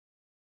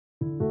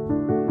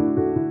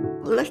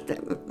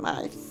Melissa was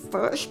my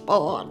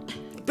firstborn,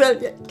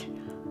 brilliant,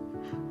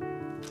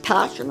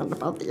 passionate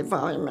about the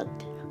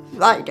environment,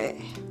 writer,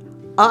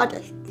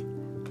 artist,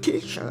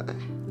 teacher.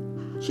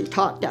 She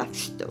taught deaf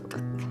students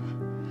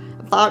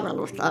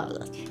environmental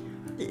science.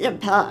 The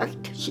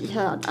impact she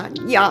had on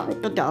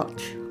young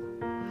adults.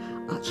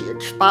 She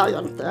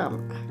inspired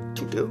them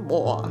to do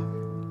more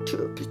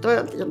to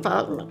preserve the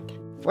environment.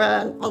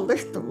 When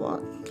Melissa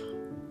was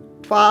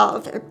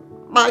 12 and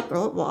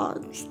Michael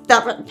was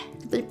 7,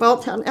 they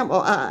both had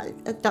MRIs,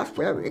 and that's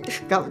where we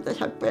discovered they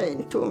had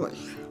brain tumors.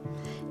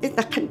 It's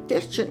a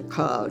condition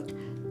called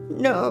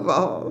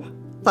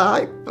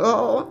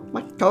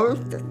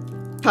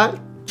neurofibromatosis type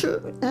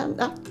 2 and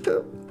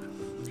F2,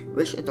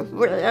 which is a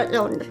rare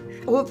illness.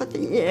 Over the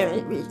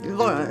years, we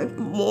learned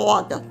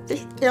more that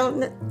this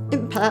illness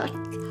impacts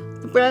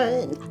the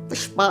brain, the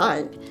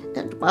spine,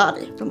 and the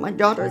body. So my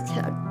daughter's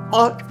had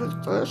multiple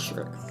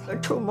surgeries. The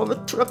tumor was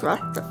too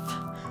aggressive,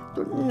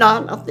 so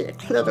none of the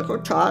clinical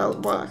trials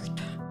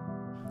worked.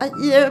 A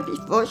year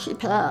before she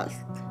passed,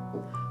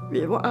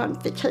 we were on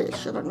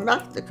vacation in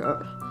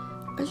Mexico,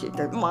 and she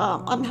said,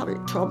 "Mom, I'm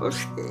having trouble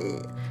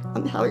skiing.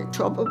 I'm having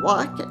trouble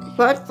walking."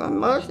 But for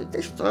most of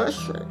the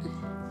surgery,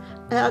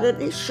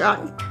 added a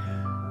shunt,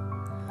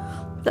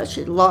 that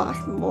she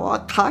lost more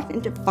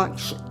cognitive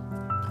function,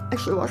 and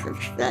she wasn't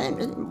the same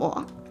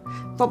anymore.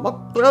 From a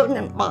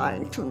brilliant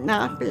mind to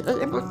not being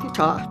able to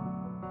talk.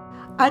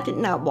 I did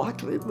not want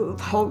to remove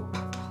hope.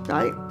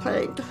 I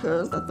explained to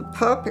her that the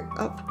purpose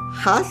of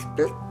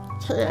hospice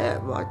care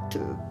was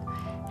to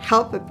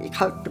help her be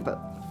comfortable,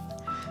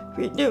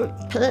 reduce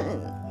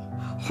pain.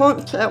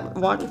 Home care was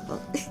wonderful,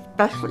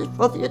 especially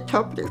for the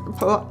interpretive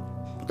support.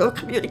 The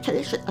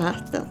communication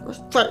aspect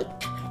was great.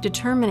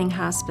 Determining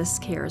hospice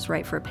care is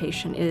right for a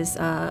patient is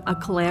a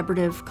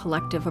collaborative,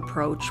 collective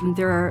approach.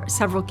 There are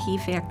several key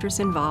factors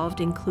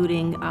involved,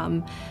 including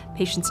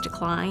patient's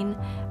decline,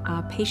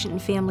 patient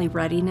and family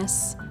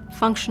readiness,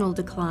 functional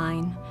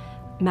decline,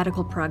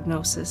 medical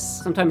prognosis.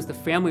 Sometimes the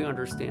family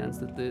understands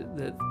that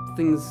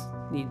things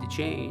need to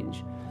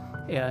change,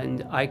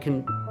 and I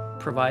can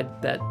provide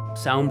that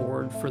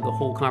soundboard for the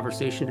whole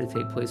conversation to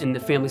take place. And the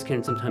families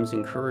can sometimes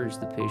encourage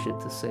the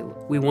patient to say,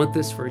 "Look, we want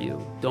this for you.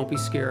 Don't be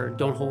scared.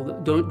 Don't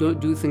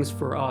do things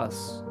for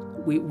us.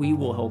 We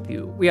will help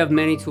you." We have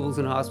many tools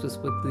in hospice,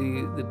 but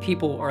the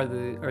people are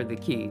the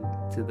key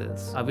to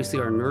this. Obviously,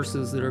 our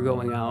nurses that are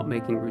going out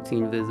making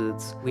routine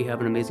visits. We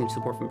have an amazing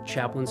support from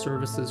chaplain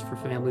services for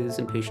families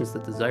and patients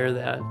that desire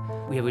that.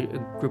 We have a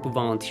group of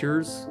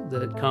volunteers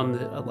that come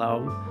that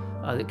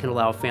can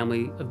allow a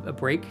family a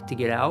break to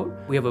get out.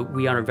 We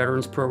honor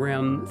veterans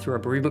program through our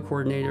bereavement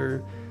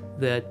coordinator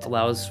that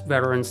allows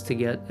veterans to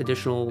get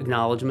additional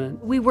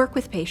acknowledgement. We work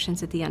with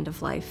patients at the end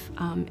of life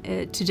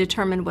to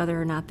determine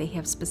whether or not they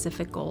have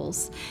specific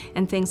goals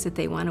and things that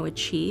they want to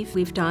achieve.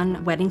 We've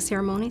done wedding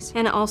ceremonies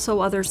and also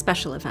other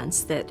special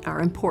events that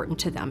are important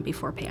to them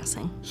before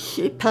passing.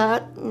 She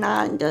passed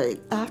 9 days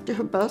after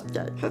her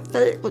birthday. Her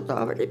face was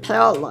already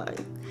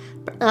paralyzed,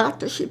 but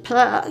after she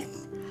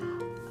passed,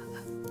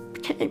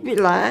 became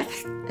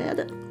relaxed, and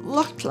it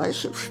looked like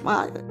she was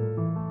smiling.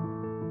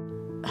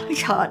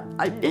 God,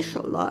 I miss her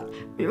a lot.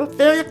 We were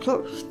very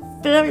close,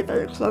 very,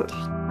 very close.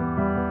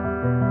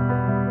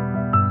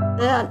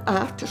 And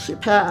after she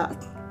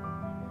passed,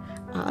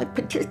 I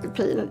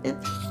participated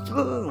in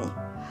Zoom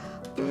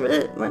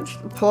bereavement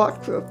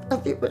support group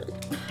every week.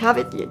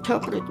 Having the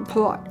interpreter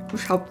support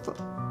was helpful,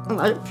 and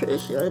I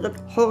appreciated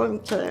home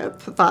care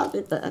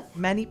provided that.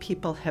 Many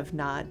people have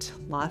not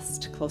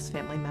lost close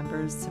family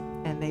members,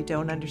 and they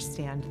don't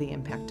understand the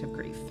impact of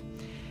grief.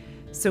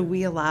 So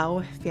we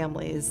allow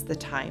families the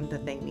time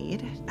that they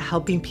need,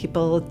 helping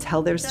people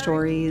tell their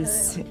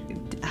stories,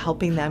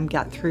 helping them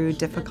get through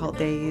difficult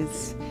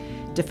days,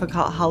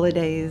 difficult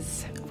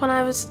holidays. When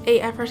I was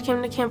 8, I first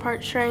came to Camp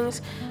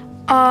Heartstrings.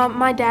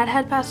 My dad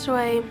had passed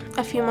away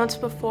a few months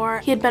before.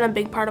 He had been a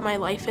big part of my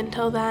life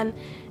until then.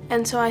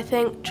 And so I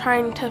think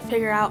trying to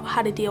figure out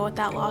how to deal with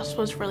that loss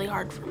was really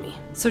hard for me.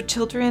 So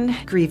children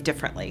grieve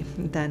differently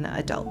than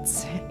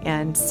adults.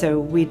 And so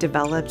we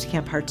developed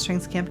Camp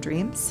Heartstrings, Camp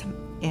Dreams.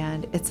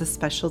 And it's a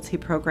specialty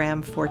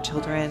program for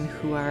children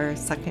who are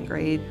 2nd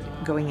grade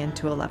going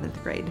into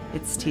 11th grade.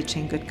 It's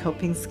teaching good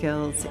coping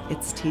skills.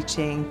 It's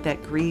teaching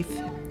that grief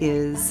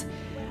is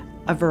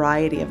a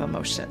variety of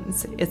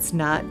emotions. It's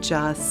not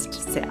just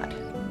sad.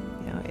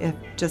 If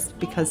just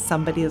because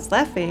somebody is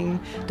laughing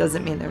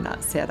doesn't mean they're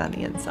not sad on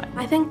the inside.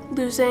 I think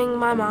losing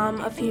my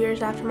mom a few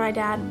years after my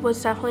dad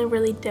was definitely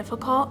really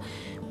difficult,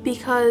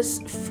 because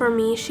for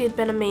me, she had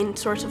been a main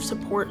source of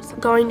support.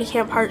 Going to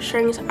Camp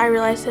Heartstrings, I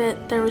realized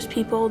that there was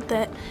people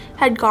that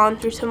had gone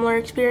through similar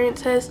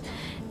experiences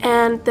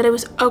and that it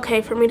was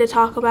okay for me to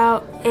talk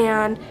about,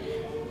 and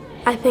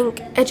I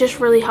think it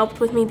just really helped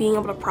with me being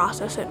able to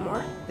process it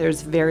more.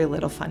 There's very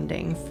little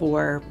funding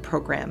for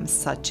programs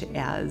such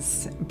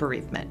as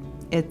bereavement.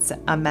 It's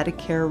a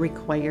Medicare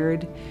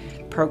required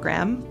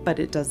program, but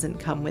it doesn't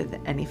come with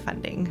any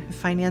funding.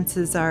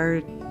 Finances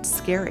are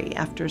scary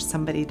after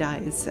somebody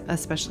dies,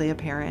 especially a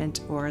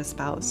parent or a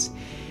spouse.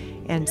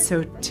 And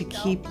so to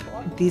keep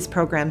these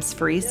programs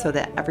free so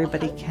that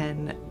everybody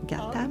can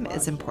get them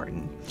is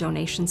important.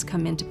 Donations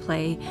come into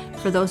play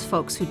for those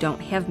folks who don't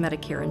have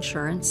Medicare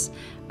insurance,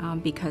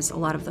 because a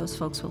lot of those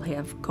folks will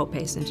have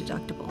copays and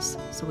deductibles.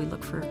 So we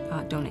look for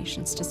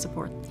donations to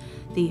support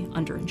the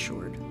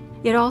underinsured.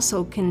 It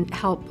also can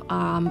help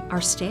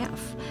our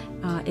staff.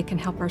 It can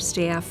help our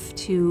staff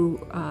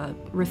to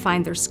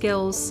refine their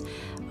skills,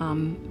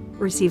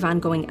 receive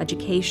ongoing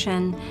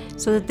education,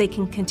 so that they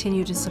can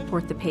continue to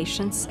support the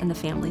patients and the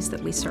families that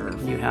we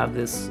serve. You have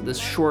this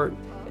short,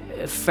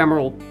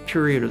 ephemeral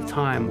period of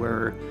time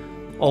where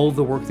all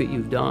the work that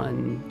you've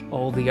done,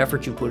 all the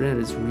effort you put in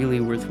is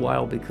really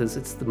worthwhile because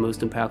it's the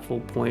most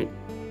impactful point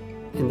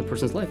in the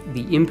person's life.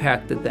 The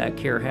impact that that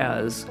care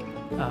has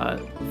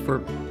for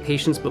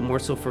patients, but more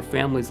so for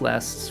families,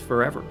 lasts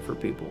forever for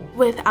people.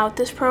 Without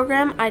this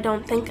program, I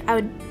don't think I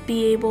would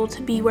be able to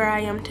be where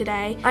I am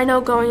today. I know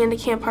going into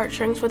Camp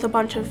Heartstrings with a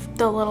bunch of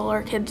the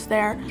littler kids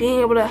there,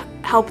 being able to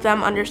help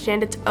them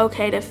understand it's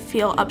okay to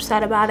feel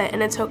upset about it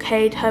and it's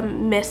okay to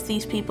miss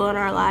these people in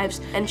our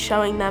lives, and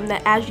showing them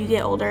that as you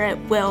get older,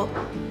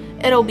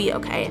 it'll be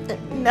okay.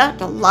 It meant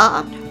a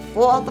lot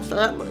for the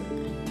family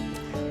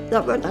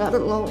that we're not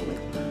alone.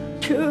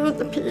 To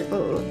the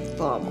people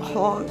from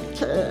home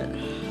care,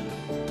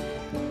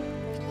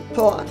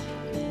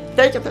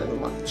 thank you very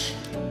much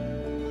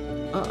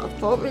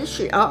for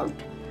reaching out,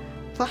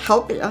 for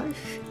helping us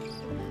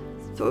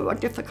through a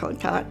difficult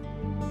time.